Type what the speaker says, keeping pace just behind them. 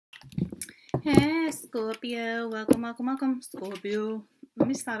Hey, Scorpio. Welcome, welcome, welcome, Scorpio. Let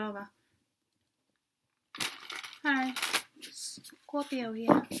me start over. Hi, Scorpio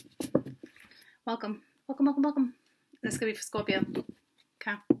here. Welcome, welcome, welcome, welcome. This could be for Scorpio.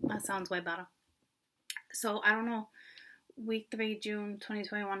 Okay, that sounds way better. So, I don't know. Week 3, June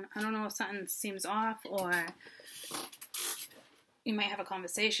 2021. I don't know if something seems off or you might have a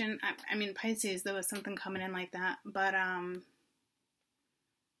conversation. I mean, Pisces, there was something coming in like that. But,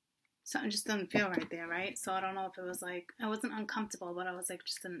 something just doesn't feel right there, right? So I don't know if it was like, I wasn't uncomfortable, but I was like,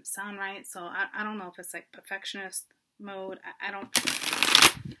 just didn't sound right. So I don't know if it's like perfectionist mode. I don't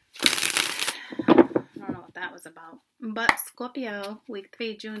know what that was about. But Scorpio, week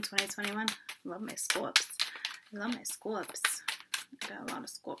 3, June 2021. Love my Scorps. Love my Scorps. I got a lot of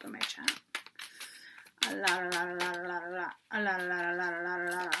Scorp in my chat. A lot.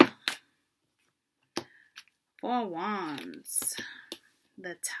 4 Wands.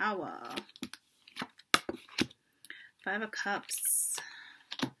 The Tower. 5 of Cups.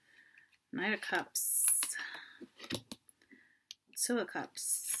 Knight of Cups. 2 of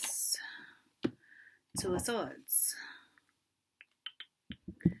Cups. 2 of Swords.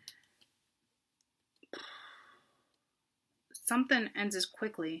 Something ends as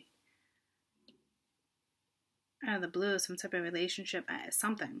quickly. Out of the blue, some type of relationship.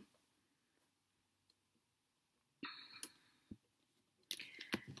 Something.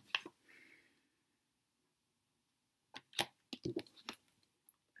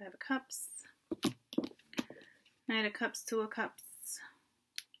 Five of Cups, Knight of Cups, 2 of Cups,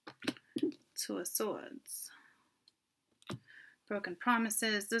 2 of Swords, broken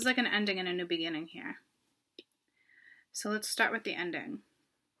promises. There's like an ending and a new beginning here. So let's start with the ending.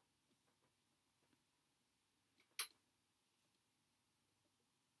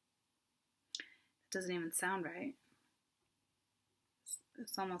 It doesn't even sound right.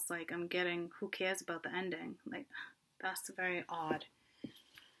 It's almost like I'm getting, who cares about the ending? Like, that's very odd.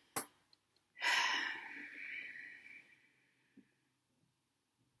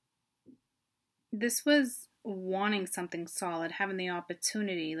 This was wanting something solid, having the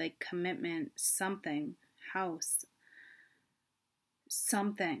opportunity, like commitment, something, house,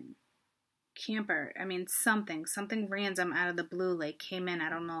 something, camper. I mean, something random out of the blue, like came in. I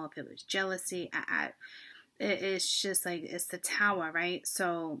don't know if it was jealousy. It's just like, it's the Tower, right?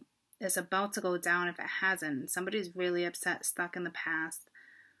 So it's about to go down if it hasn't. Somebody's really upset, stuck in the past.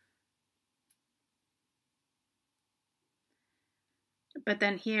 But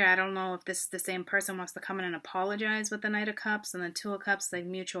then here, I don't know if this is the same person wants to come in and apologize with the Knight of Cups and the 2 of Cups, like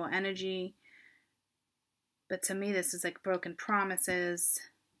mutual energy. But to me, this is like broken promises.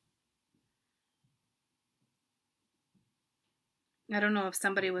 I don't know if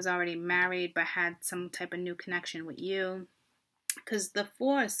somebody was already married but had some type of new connection with you. Because the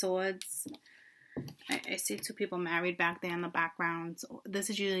 4 of Swords, I see 2 people married back there in the background. So this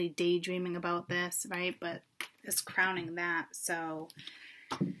is usually daydreaming about this, right? But it's crowning that. So,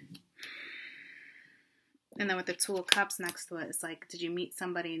 and then with the 2 of Cups next to it, it's like, did you meet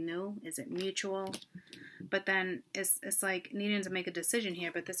somebody new? Is it mutual? But then it's like needing to make a decision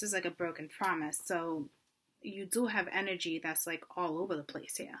here. But this is like a broken promise. So you do have energy that's like all over the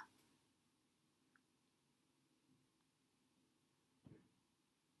place here.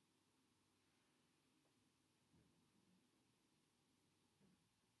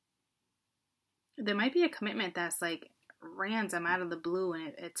 There might be a commitment that's like random out of the blue,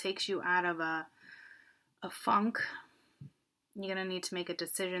 and it takes you out of a funk. You're going to need to make a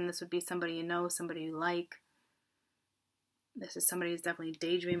decision. This would be somebody you know, somebody you like. This is somebody who's definitely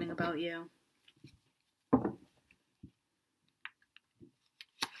daydreaming about you.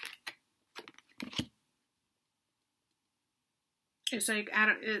 It's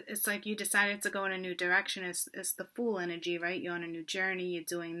like you decided to go in a new direction. It's the Fool energy, right? You're on a new journey. You're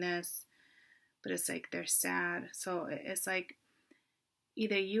doing this. But it's like they're sad. So it's like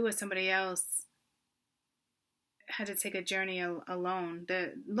either you or somebody else had to take a journey alone.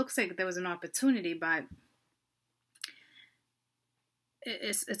 That looks like there was an opportunity, but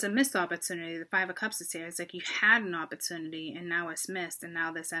it's a missed opportunity. The 5 of Cups is here. It's like you had an opportunity and now it's missed. And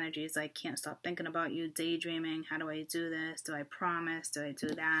now this energy is like, can't stop thinking about you, daydreaming. How do I do this? Do I promise? Do I do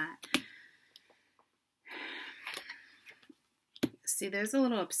that? See, there's a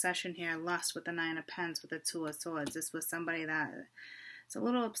little obsession here, lust with the 9 of Pentacles with the 2 of Swords. This was somebody that is a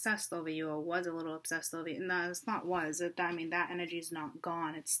little obsessed over you or was a little obsessed over you. No, it's not was. I mean, that energy is not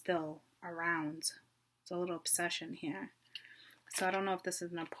gone. It's still around. It's a little obsession here. So I don't know if this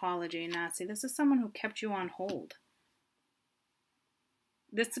is an apology. Now, see, this is someone who kept you on hold.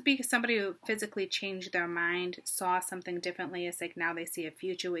 This would be somebody who physically changed their mind, saw something differently. It's like now they see a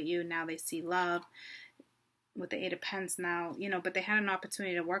future with you. Now they see love with the Eight of Pentacles now, you know, but they had an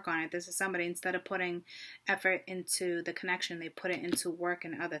opportunity to work on it. This is somebody, instead of putting effort into the connection, they put it into work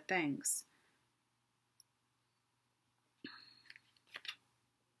and other things.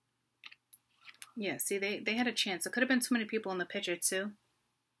 Yeah, see, they had a chance. There could have been too many people in the picture, too.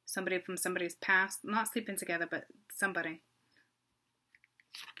 Somebody from somebody's past. Not sleeping together, but somebody.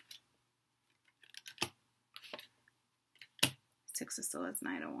 Six of Swords,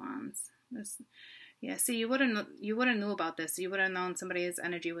 Knight of Wands. Yeah, see, you would have knew about this. You would have known somebody's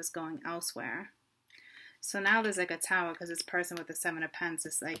energy was going elsewhere. So now there's like a tower, because this person with the Seven of Pentacles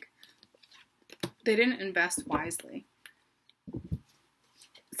is like, they didn't invest wisely.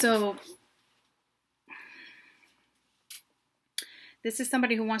 So this is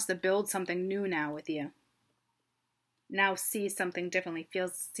somebody who wants to build something new now with you. Now sees something differently,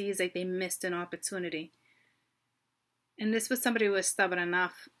 sees like they missed an opportunity. And this was somebody who was stubborn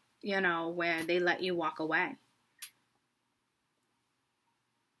enough, you know, where they let you walk away.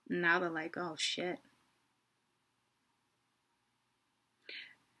 Now they're like, oh shit.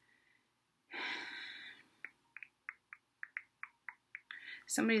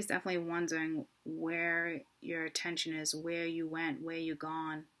 Somebody's definitely wondering where your attention is, where you went, where you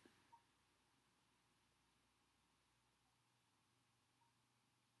gone.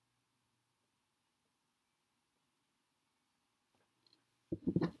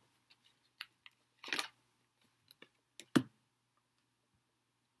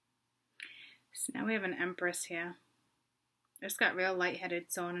 So now we have an Empress here. I just got real lightheaded,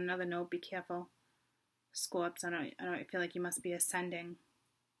 so on another note, be careful. Scorps, I feel like you must be ascending.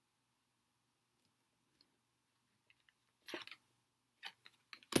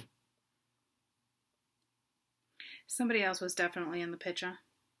 Somebody else was definitely in the picture.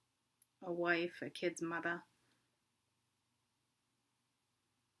 A wife, a kid's mother.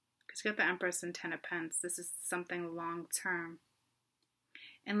 Because you got the Empress and Ten of Pentacles. This is something long term.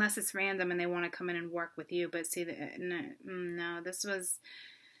 Unless it's random and they want to come in and work with you. But see, no, this was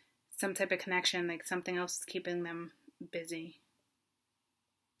some type of connection. Like something else is keeping them busy.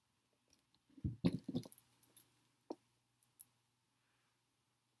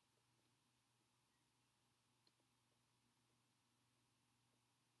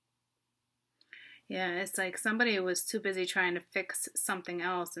 Yeah, it's like somebody was too busy trying to fix something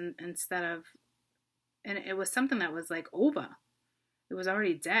else instead of, and it was something that was like over. It was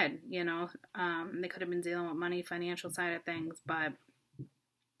already dead, you know. They could have been dealing with money, financial side of things, but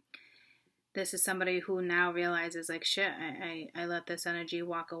this is somebody who now realizes like, shit, I let this energy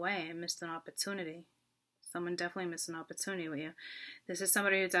walk away. I missed an opportunity. Someone definitely missed an opportunity with you. This is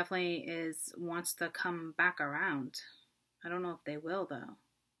somebody who definitely wants to come back around. I don't know if they will, though.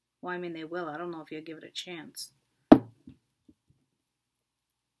 Well, I mean, they will. I don't know if you'll give it a chance.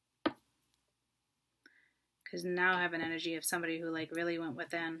 Because now I have an energy of somebody who, like, really went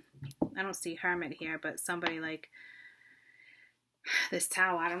within. I don't see Hermit here, but somebody, like, this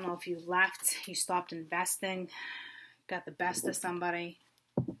Tower. I don't know if you left, you stopped investing, got the best of somebody.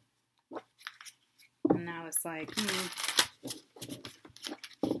 And now it's like,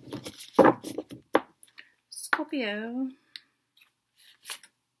 Scorpio.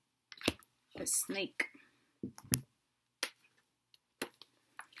 The snake.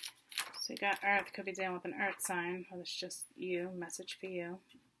 So you got Earth, could be dealing with an Earth sign, or it's just you, message for you.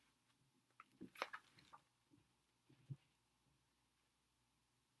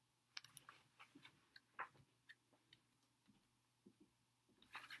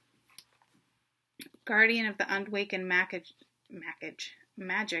 Guardian of the unawakened magic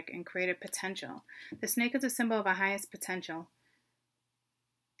and creative potential. The snake is a symbol of our highest potential.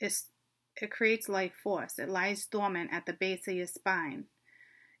 It creates life force. It lies dormant at the base of your spine.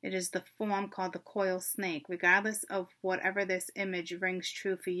 It is the form called the coil snake. Regardless of whatever this image rings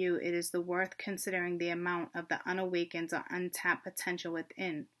true for you, it is the worth considering the amount of the unawakened or untapped potential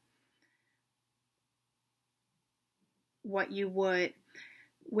within. What you would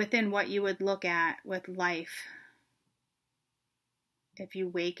look at with life if you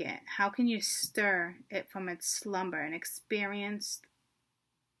wake it. How can you stir it from its slumber? An experienced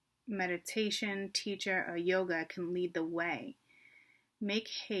meditation teacher or yoga can lead the way. Make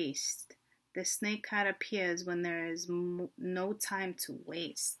haste. The snake card appears when there is no time to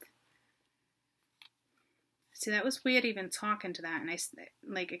waste. See, that was weird even talking to that, and I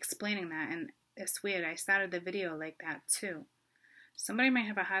like explaining that, and it's weird. I started the video like that too. Somebody might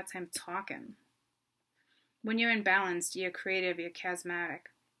have a hard time talking. When you're imbalanced, you're creative, you're charismatic.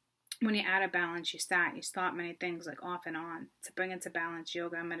 when you're out of balance, you start many things like off and on to bring into balance.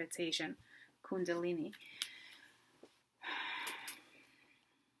 Yoga, meditation, kundalini.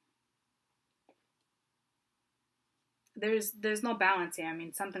 There's no balance here. I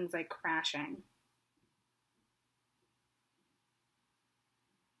mean, something's like crashing.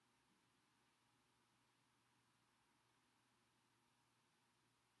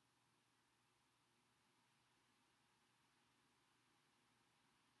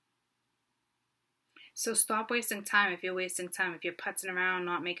 So stop wasting time. If you're wasting time, if you're putzing around,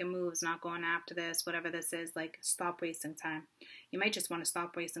 not making moves, not going after this, whatever this is, like, stop wasting time. You might just want to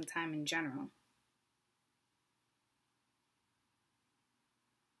stop wasting time in general.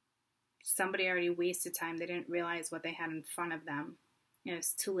 Somebody already wasted time. They didn't realize what they had in front of them. You know,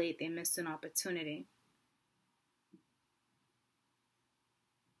 it's too late. They missed an opportunity.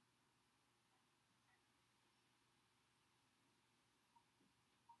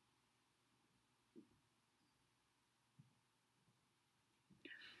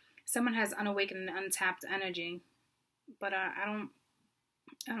 Someone has unawakened and untapped energy, but I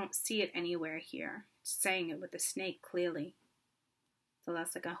don't see it anywhere here. It's saying it with the snake clearly. So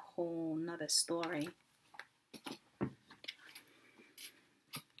that's like a whole nother story.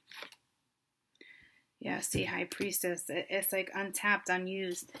 Yeah, see, High Priestess. It's like untapped,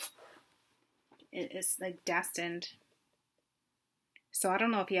 unused. It's like destined. So I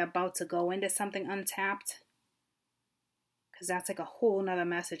don't know if you're about to go into something untapped, because that's like a whole nother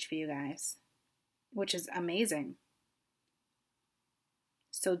message for you guys, which is amazing.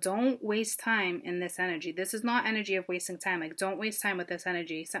 So don't waste time in this energy. This is not energy of wasting time. Like, don't waste time with this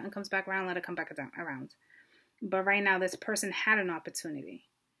energy. Something comes back around, let it come back around. But right now, this person had an opportunity.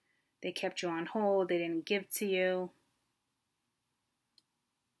 They kept you on hold. They didn't give to you.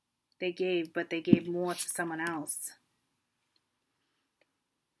 They gave, but they gave more to someone else.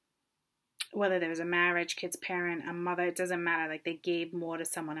 Whether there was a marriage, kid's parent, a mother, it doesn't matter. Like, they gave more to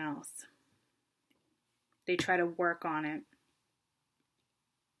someone else. They try to work on it.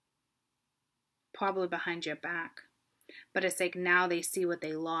 Probably behind your back. But it's like now they see what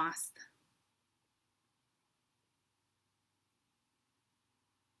they lost.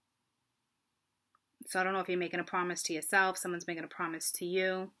 So I don't know if you're making a promise to yourself, someone's making a promise to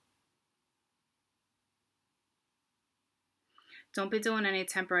you. Don't be doing any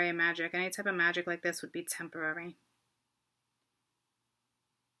temporary magic. Any type of magic like this would be temporary.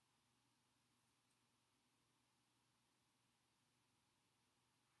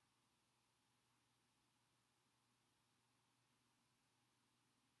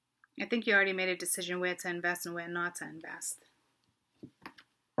 I think you already made a decision where to invest and where not to invest.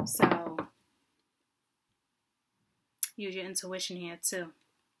 So use your intuition here too.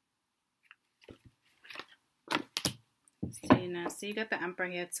 So you got the Emperor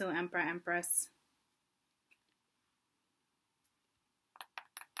here too, Emperor, Empress.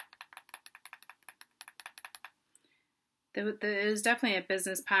 There was definitely a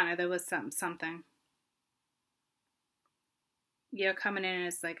business partner. There was something. You're coming in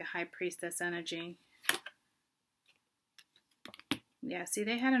as like a High Priestess energy. Yeah, see,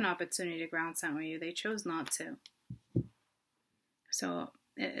 they had an opportunity to ground something with you. They chose not to. So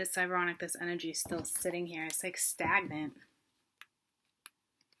it's ironic this energy is still sitting here. It's like stagnant.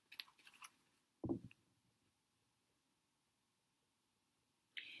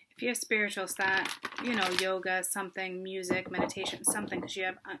 If you're spiritual, start, yoga, something, music, meditation, something, because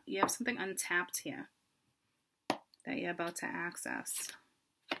you have something untapped here that you're about to access.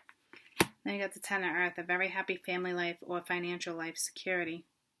 Then you got the Ten of Earth, a very happy family life or financial life, security,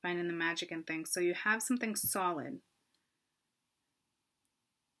 finding the magic in things. So you have something solid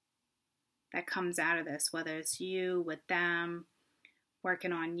that comes out of this, whether it's you with them,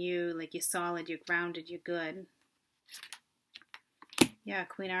 working on you, like you're solid, you're grounded, you're good. Yeah,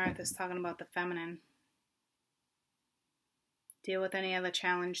 Queen Earth is talking about the feminine. Deal with any other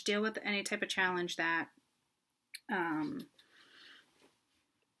challenge. Deal with any type of challenge that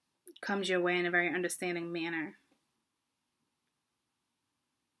comes your way in a very understanding manner.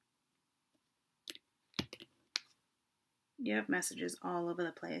 You have messages all over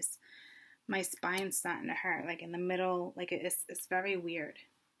the place. My spine's starting to hurt, like in the middle, like it's very weird.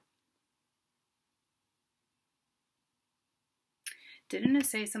 Didn't it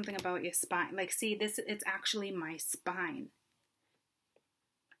say something about your spine? Like, see, it's actually my spine.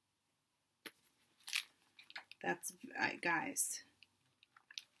 That's, guys,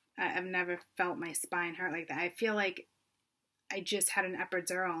 I've never felt my spine hurt like that. I feel like I just had an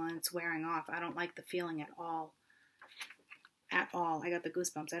epidural and it's wearing off. I don't like the feeling at all. At all. I got the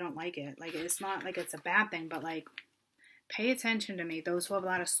goosebumps. I don't like it. Like, it's not like it's a bad thing, but like Pay attention to me, those who have a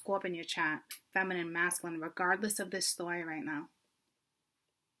lot of Scorpio in your chat, feminine, masculine, regardless of this story right now.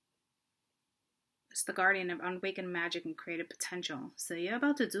 It's the guardian of unawakened magic and creative potential. So you're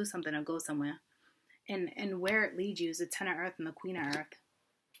about to do something or go somewhere. And where it leads you is the Ten of Earth and the Queen of Earth.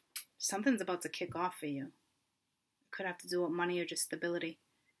 Something's about to kick off for you. It could have to do with money or just stability.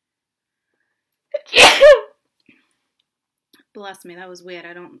 Bless me, that was weird.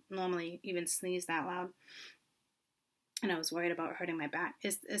 I don't normally even sneeze that loud. And I was worried about hurting my back.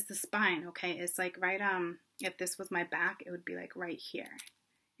 It's the spine, okay? It's like right, if this was my back, it would be like right here.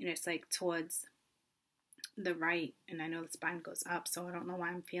 And it's like towards the right. And I know the spine goes up, so I don't know why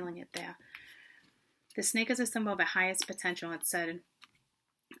I'm feeling it there. The snake is a symbol of the highest potential. It said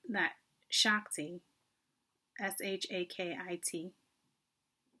that Shakti, Shakit,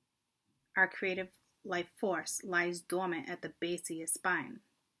 our creative life force, lies dormant at the base of your spine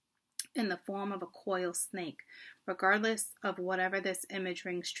in the form of a coiled snake. Regardless of whatever this image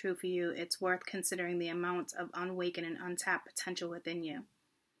rings true for you, it's worth considering the amount of unawakened and untapped potential within you.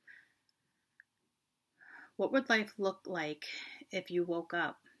 What would life look like if you woke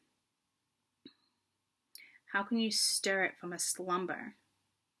up? How can you stir it from a slumber?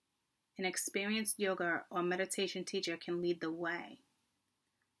 An experienced yoga or meditation teacher can lead the way.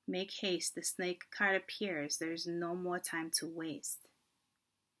 Make haste, the snake card appears. There's no more time to waste.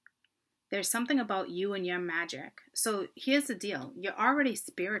 There's something about you and your magic. So here's the deal. You're already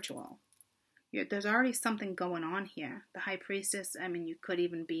spiritual. There's already something going on here. The High Priestess, I mean, you could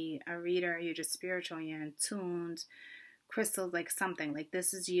even be a reader. You're just spiritual. You're in tuned. Crystals, like something. Like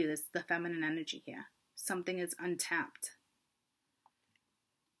this is you. This is the feminine energy here. Something is untapped.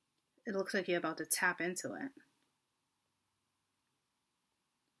 It looks like you're about to tap into it.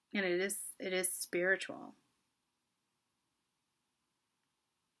 And it is spiritual.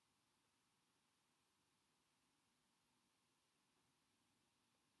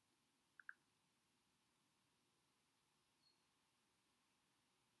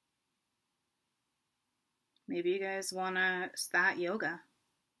 Maybe you guys want to start yoga.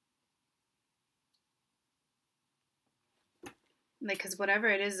 Like, because whatever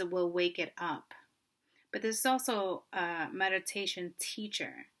it is, it will wake it up. But this is also a meditation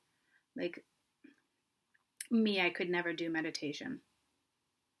teacher. Like, me, I could never do meditation.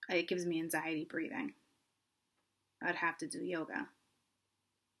 It gives me anxiety breathing. I'd have to do yoga.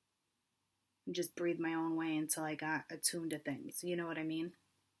 And just breathe my own way until I got attuned to things. You know what I mean?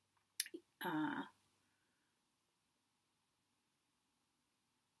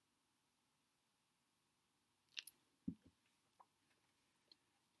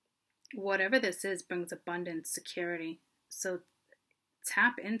 Whatever this is brings abundance, security. So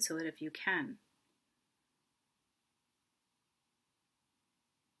tap into it if you can.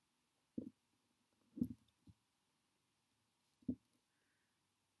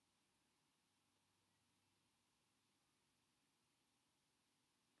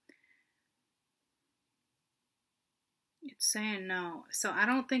 It's saying no. So I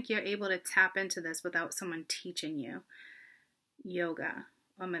don't think you're able to tap into this without someone teaching you yoga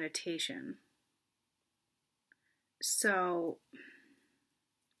or meditation. So,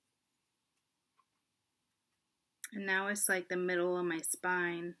 and now it's like the middle of my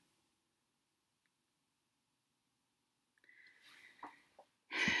spine.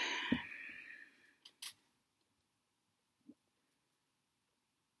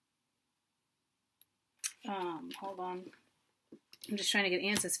 Hold on. I'm just trying to get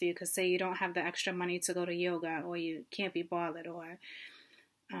answers for you because say you don't have the extra money to go to yoga or you can't be bothered or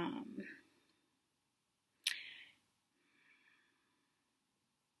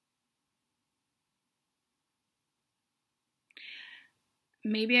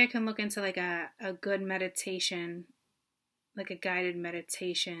maybe I can look into like a good meditation, like a guided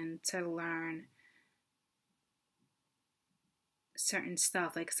meditation to learn certain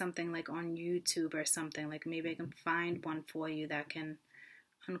stuff, like something like on YouTube or something. Like maybe I can find one for you that can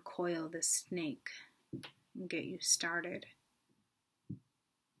uncoil the snake and get you started.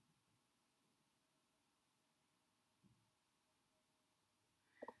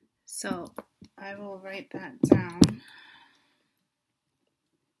 So I will write that down.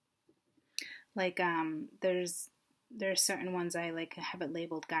 Like there's certain ones I like have it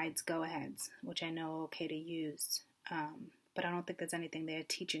labeled guides, go aheads, which I know are okay to use. But I don't think there's anything there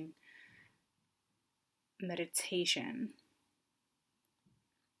teaching meditation.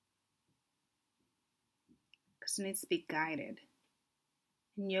 Because it needs to be guided.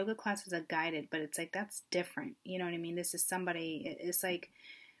 And yoga classes are guided, but it's like that's different. You know what I mean? This is somebody, it's like,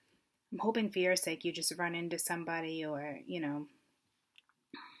 I'm hoping for your sake you just run into somebody or, you know,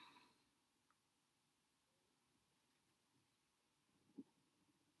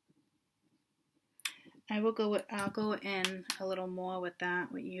 I'll go in a little more with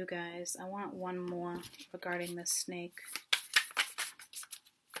that with you guys. I want one more regarding this snake.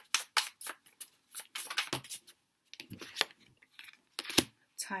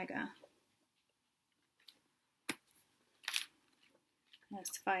 Tiger.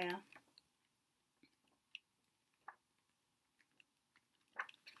 That's fire.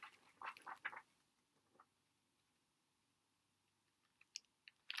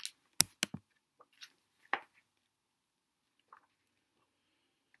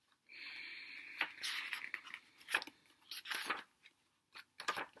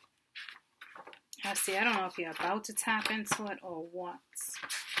 See, I don't know if you're about to tap into it or what.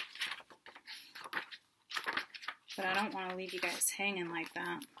 But I don't want to leave you guys hanging like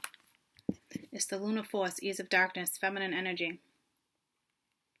that. It's the lunar force, ease of darkness, feminine energy.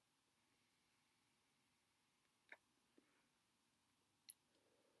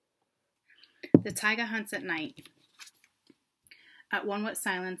 The tiger hunts at night. At one with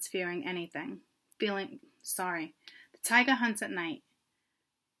silence, fearing anything. The tiger hunts at night.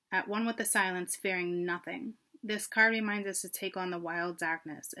 At one with the silence, fearing nothing. This card reminds us to take on the wild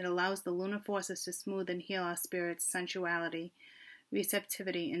darkness. It allows the lunar forces to smooth and heal our spirit's sensuality,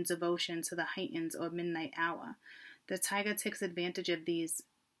 receptivity, and devotion to the heightened or midnight hour. The tiger takes advantage of these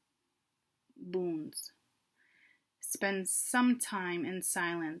boons. Spend some time in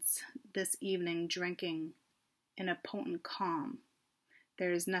silence this evening, drinking in a potent calm.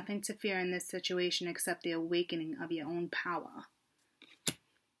 There is nothing to fear in this situation except the awakening of your own power.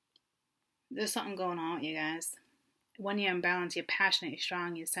 There's something going on with you guys. When you're in balance, you're passionate, you're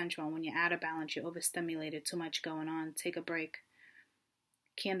strong, you're sensual. When you're out of balance, you're overstimulated, too much going on. Take a break.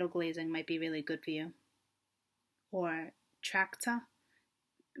 Candle glazing might be really good for you. Or tracta.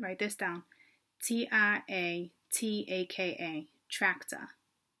 Write this down. Triataka.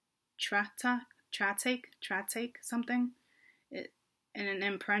 Tracta. Tractate, something. And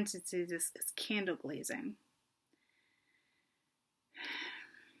in parentheses, it's candle glazing.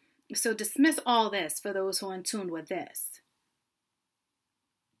 So dismiss all this for those who are in tune with this.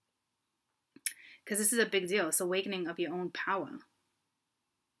 Because this is a big deal. It's awakening of your own power.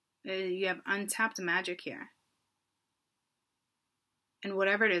 You have untapped magic here. And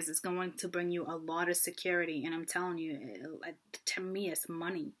whatever it is, it's going to bring you a lot of security. And I'm telling you, to me, it's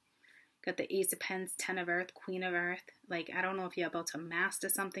money. Got the Ace of Pens, 10 of Earth, Queen of Earth. Like, I don't know if you're about to master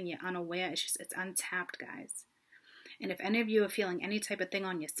something, you're unaware. It's untapped, guys. And if any of you are feeling any type of thing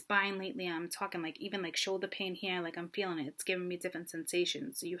on your spine lately, I'm talking like even like shoulder pain here, like I'm feeling it. It's giving me different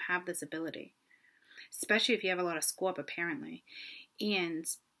sensations. So you have this ability. Especially if you have a lot of Scorp, apparently. And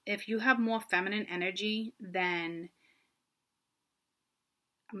if you have more feminine energy than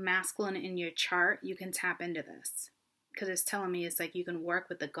masculine in your chart, you can tap into this. Because it's telling me it's like you can work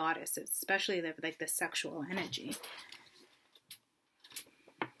with the goddess, especially like the sexual energy.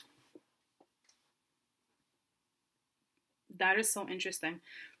 That is so interesting.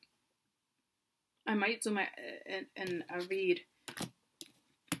 I might do a read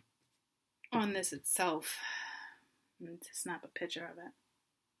on this itself. I'm going to snap a picture of it.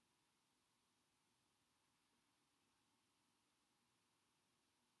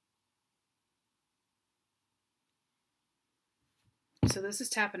 So this is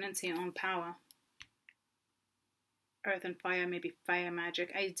tapping into your own power. Earth and fire, maybe fire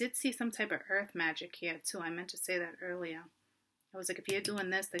magic. I did see some type of earth magic here too. I meant to say that earlier. I was like, if you're doing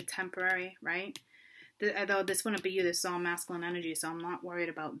this, like temporary, right? Although this wouldn't be you, this is all masculine energy, so I'm not worried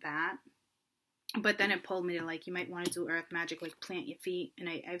about that. But then it pulled me to like, you might want to do earth magic, like plant your feet. And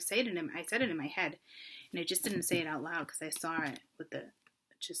I said it in my head, and I just didn't say it out loud because I saw it with the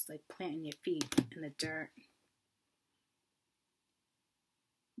just like planting your feet in the dirt.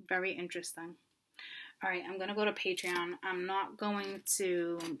 Very interesting. All right, I'm going to go to Patreon. I'm not going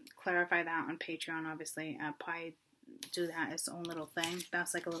to clarify that on Patreon, obviously. I'll probably do that its own little thing.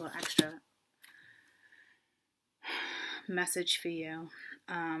 That's like a little extra message for you.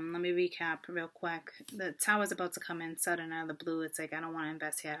 Let me recap real quick. The tower's about to come in sudden out of the blue. It's like, I don't want to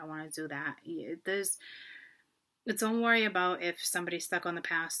invest here. I don't want to do that. Don't worry about if somebody's stuck on the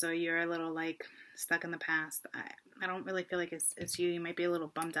past or you're a little like stuck in the past. I don't really feel like it's you. You might be a little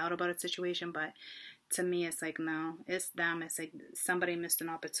bummed out about a situation, but to me, it's like, no, it's them. It's like somebody missed an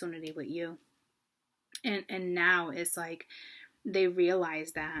opportunity with you. And now it's like they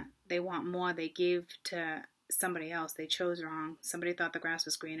realize that they want more. They gave to somebody else. They chose wrong. Somebody thought the grass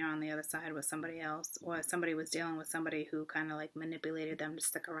was greener on the other side with somebody else, or somebody was dealing with somebody who kind of like manipulated them to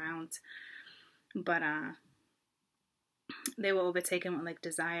stick around. But they were overtaken with like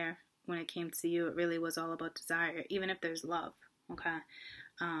desire. When it came to you, it really was all about desire, even if there's love. Okay.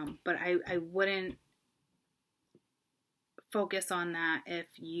 But I wouldn't focus on that if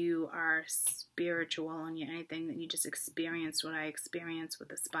you are spiritual and you're anything that you just experienced what I experienced with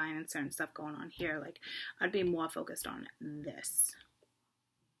the spine and certain stuff going on here. Like, I'd be more focused on this,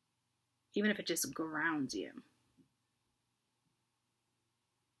 even if it just grounds you.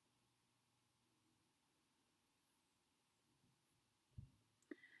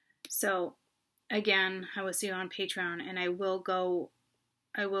 So again, I will see you on Patreon, and I will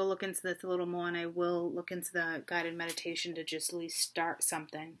look into this a little more, and I will look into the guided meditation to just at least start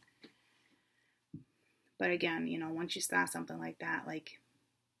something. But again, you know, once you start something like that, like,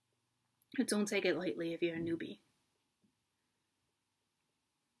 don't take it lightly if you're a newbie.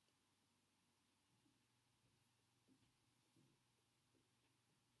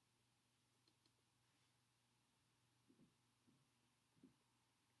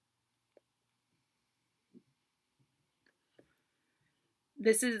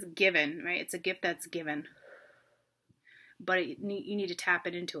 This is given, right? It's a gift that's given. But you need to tap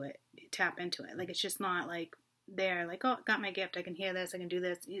into it. Like, it's just not like there, like, oh, got my gift, I can hear this, I can do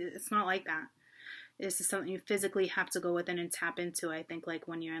this. It's not like that. This is something you physically have to go within and tap into. I think, like,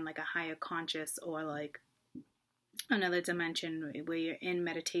 when you're in like a higher conscious or like another dimension where you're in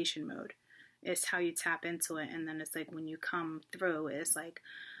meditation mode, it's how you tap into it. And then it's like when you come through, it's like,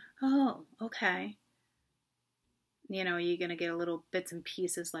 oh, okay. You know, you're going to get a little bits and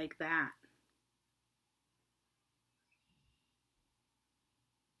pieces like that.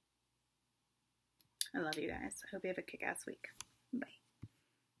 I love you guys. I hope you have a kick-ass week. Bye.